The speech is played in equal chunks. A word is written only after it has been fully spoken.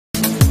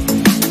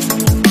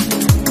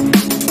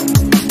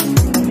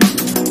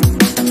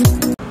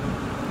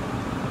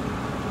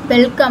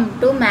Welcome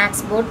to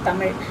maths board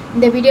Tamil.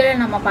 இந்த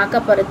வீடியோவில் நம்ம பார்க்க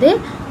போகிறது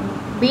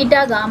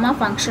பீட்டா காமா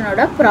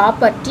ஃபங்க்ஷனோட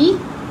ப்ராப்பர்ட்டி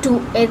 2.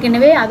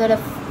 ஏற்கனவே அதோட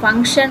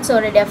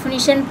ஃபங்க்ஷன்ஸோட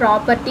டெஃபினிஷன்,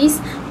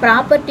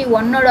 ப்ராப்பர்ட்டி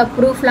 1ஓட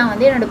ப்ரூஃப்லாம்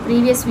வந்து என்னோடய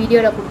ப்ரீவியஸ்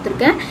வீடியோவில்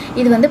கொடுத்துருக்கேன்.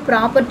 இது வந்து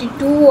ப்ராப்பர்ட்டி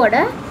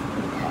 2ஓட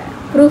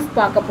ப்ரூஃப்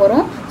பார்க்க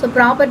போகிறோம். ஸோ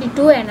ப்ராப்பர்ட்டி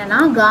 2 என்னென்னா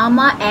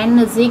gamma n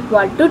is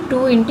equal to 2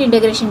 into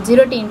integration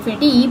 0 to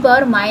infinity e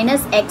power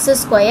minus x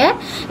square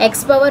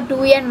x power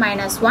 2n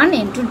minus 1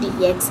 into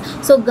dx.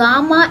 So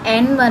gamma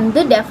n வந்து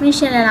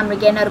டெஃபினிஷனில்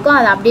நம்மளுக்கு என்ன இருக்கோ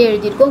அதை அப்படியே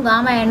எழுதியிருக்கோம்.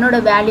 காமா என்னோட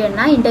வேல்யூ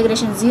என்ன,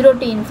 integration 0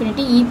 to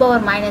infinity e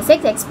power minus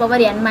x x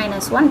power n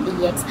minus 1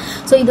 dx.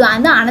 So இது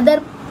வந்து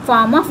another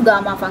form of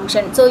gamma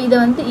function. So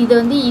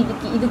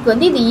இதுக்கு வந்து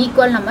இது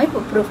ஈக்குவல் நம்ம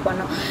இப்போ ப்ரூஃப்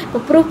பண்ணோம். இப்போ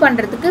ப்ரூஃப்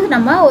பண்ணுறதுக்கு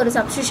நம்ம ஒரு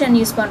சப்ஸ்டியூஷன்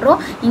யூஸ் பண்ணுறோம்.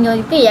 இங்கே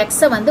வந்து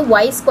எக்ஸை வந்து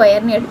ஒய்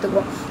ஸ்கொயர்னு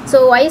எடுத்துக்கிறோம். ஸோ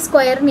ஒய்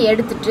ஸ்கொயர்னு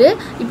எடுத்துட்டு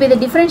இப்போ இதை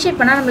டிஃப்ரென்ஷியேட்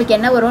பண்ணால் நம்மளுக்கு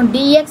என்ன வரும்,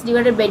 dx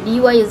divided by dy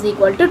is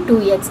equal to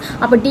 2x.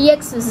 அப்போ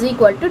dx is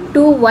equal to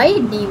 2y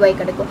dy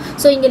கிடைக்கும்.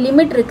 ஸோ இங்கே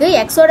லிமிட் இருக்குது.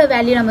 எக்ஸோட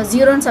வேல்யூ நம்ம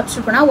 0ன்னு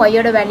சப்ஸ்டியூட் பண்ணால்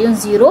ஒய்யோட வேல்யூ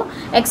 0,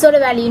 எக்ஸோட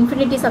வேல்யூ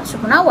இன்ஃபினிட்டி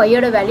சப்ஸ்டியூட் பண்ணால்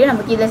ஒய்யோட வேல்யூ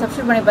நமக்கு இதை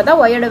சப்ஸ்டியூட் பண்ணி பார்த்தா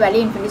ஒய்யோட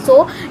வேல்யூ இன்ஃபினிட்டி. ஸோ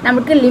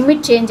நமக்கு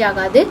லிமிட் சேஞ்ச்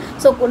ஆகாது.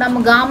 ஸோ நம்ம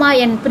காமா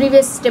n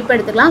ப்ரீவியஸ் ஸ்டெப்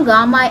எடுத்துக்கலாம்.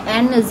 Gamma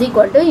n is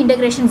equal to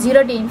integration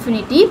 0 to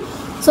infinity.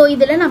 So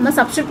இதில் நம்ம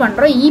சப்ஸ்டியூட்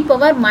பண்ணுறோம் e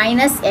power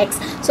minus x.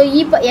 So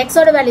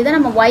எக்ஸோட வேல்யூ தான்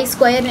நம்ம y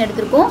ஸ்கொயர்னு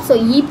எடுத்துருக்கோம். So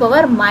e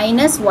power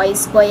minus y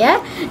square.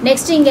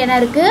 Next இங்கே என்ன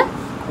இருக்குது,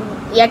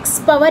 x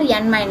power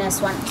n minus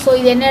 1. So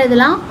இது என்ன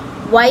எழுதலாம்,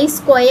 y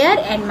square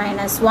n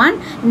minus 1.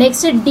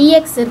 Next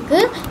dx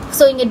இருக்குது.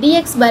 ஸோ இங்கே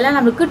dx பதிலாக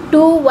நம்மளுக்கு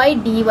 2y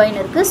dyன்னு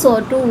இருக்குது. So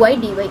 2y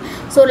dy.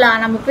 ஸோ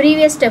நம்ம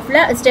ப்ரீவியஸ்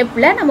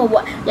ஸ்டெப்பில்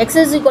நம்ம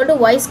x is equal to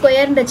y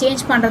ஸ்கொயர்ன்ற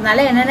change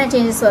பண்ணுறதுனால என்னென்ன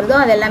சேஞ்சஸ் வருதோ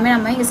அது எல்லாமே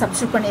நம்ம இங்கே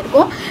சப்ஸ்டியூட்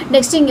பண்ணியிருக்கோம்.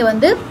 நெக்ஸ்ட் இங்கே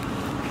வந்து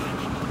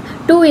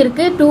 2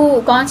 இருக்குது, 2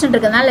 கான்ஸ்டன்ட்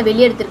இருக்கிறதுனால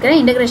வெளியே எடுத்துருக்கிறேன்.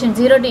 Integration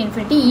 0 to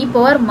infinity e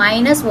power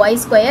minus y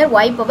square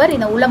y power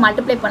இந்த உள்ள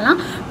மல்டிப்ளை பண்ணலாம்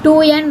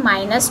 2n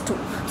minus 2.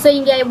 ஸோ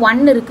இங்கே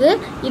 1 இருக்குது,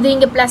 இது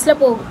இங்கே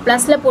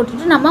ப்ளஸில்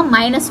போட்டுட்டு நம்ம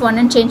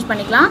 -1ன்னு சேஞ்ச்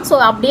பண்ணிக்கலாம். ஸோ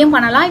அப்படியும்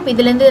பண்ணலாம். இப்போ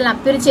இதுலேருந்து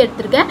நான் பிரித்து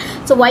எடுத்திருக்கேன்.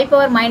 So y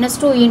power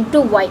 -2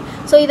 into y.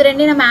 So இது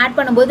ரெண்டையும் நம்ம ஆட்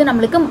பண்ணும்போது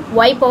நம்மளுக்கு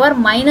y பவர்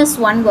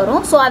 -1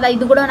 வரும். ஸோ அதை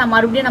இது கூட நம்ம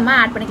மறுபடியும் நம்ம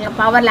ஆட் பண்ணிக்கலாம்,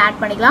 பவரில்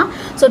ஆட் பண்ணிக்கலாம்.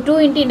 So 2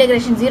 into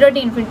integration 0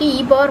 to infinity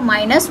e power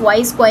minus y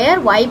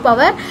square y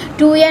power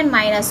 2n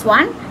minus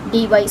 1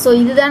 dy. So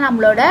இதுதான்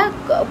நம்மளோட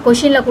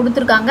கொஷினில்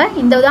கொடுத்துருக்காங்க.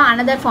 இந்த தான்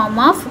another form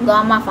of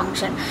gamma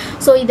function.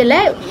 So இதில்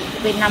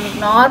நமக்கு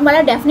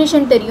நார்மலாக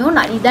டெஃபினிஷன்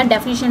தெரியும், இதுதான்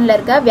டெஃபினிஷனில்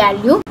இருக்க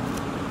வேல்யூ.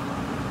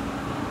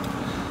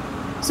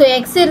 ஸோ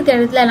எக்ஸ் இருக்கிற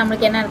இடத்துல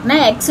நம்மளுக்கு என்ன இருக்குன்னா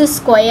எக்ஸ்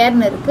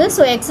ஸ்கொயர்னு இருக்குது.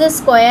 ஸோ எக்ஸ்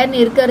ஸ்கொயர்னு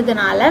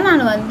இருக்கிறதுனால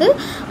நான் வந்து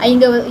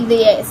இங்கே இது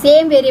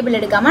சேம் வேரியபிள்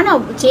எடுக்காமல்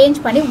நான் சேஞ்ச்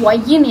பண்ணி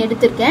ஒய்ன்னு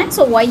எடுத்திருக்கேன்.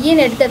 ஸோ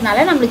ஒய்ன்னு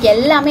எடுத்ததுனால நம்மளுக்கு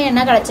எல்லாமே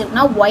என்ன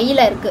கிடச்சிருக்குன்னா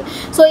ஒய்யில் இருக்குது.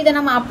 ஸோ இதை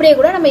நம்ம அப்படியே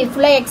கூட நம்ம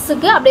ஃபுல்லாக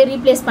எக்ஸுக்கு அப்படியே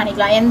ரீப்ளேஸ்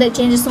பண்ணிக்கலாம், எந்த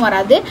சேஞ்சஸும்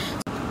வராது.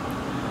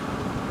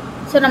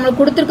 ஸோ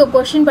நம்மளுக்கு கொடுத்துருக்க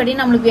கொஷின் படி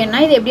நம்மளுக்கு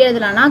வேணா இது எப்படி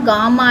எழுதலாம்னா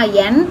gamma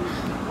n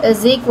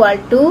is equal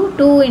to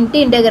 2 into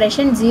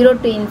integration 0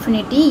 to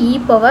infinity e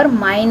power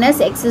minus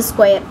x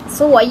square.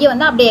 So ஒய்யை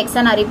வந்து அப்படியே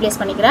எக்ஸை நான் ரீப்ளேஸ்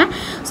பண்ணிக்கிறேன்.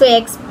 So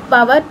X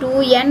power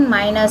 2n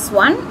minus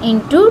 1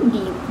 into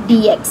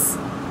dx.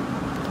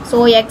 So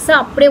எக்ஸை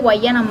அப்படியே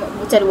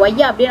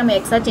ஒய்யை அப்படியே நம்ம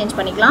எக்ஸாக சேஞ்ச்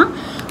பண்ணிக்கலாம்.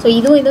 ஸோ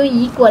இதுவும்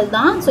ஈக்குவல்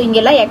தான். ஸோ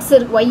இங்கெல்லாம் எக்ஸ்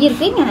இருக்கு, ஒய்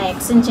இருக்குது, இங்கே நான்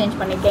எக்ஸ்ன்னு சேஞ்ச்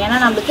பண்ணிக்கிறேன். ஏன்னா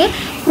நம்மளுக்கு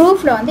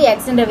ப்ரூஃபில் வந்து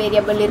எக்ஸ்ன்ற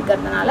வேரியபிள்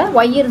இருக்கிறதுனால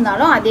ஒய்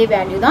இருந்தாலும் அதே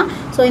வேல்யூ தான்.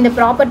 ஸோ இந்த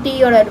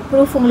ப்ராப்பர்ட்டியோட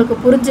ப்ரூஃப் உங்களுக்கு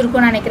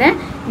புரிஞ்சிருக்கும்னு நினைக்கிறேன்.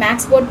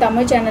 மேக்ஸ் போர்ட்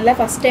தமிழ் சேனலில்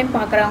ஃபஸ்ட் டைம்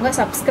பார்க்குறவங்க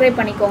சப்ஸ்கிரைப்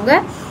பண்ணிக்கோங்க.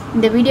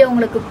 இந்த வீடியோ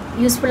உங்களுக்கு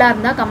யூஸ்ஃபுல்லாக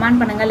இருந்தால்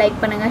கமெண்ட் பண்ணுங்கள்,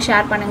 லைக் பண்ணுங்கள்,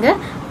 ஷேர் பண்ணுங்கள்.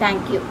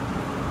 தேங்க்யூ.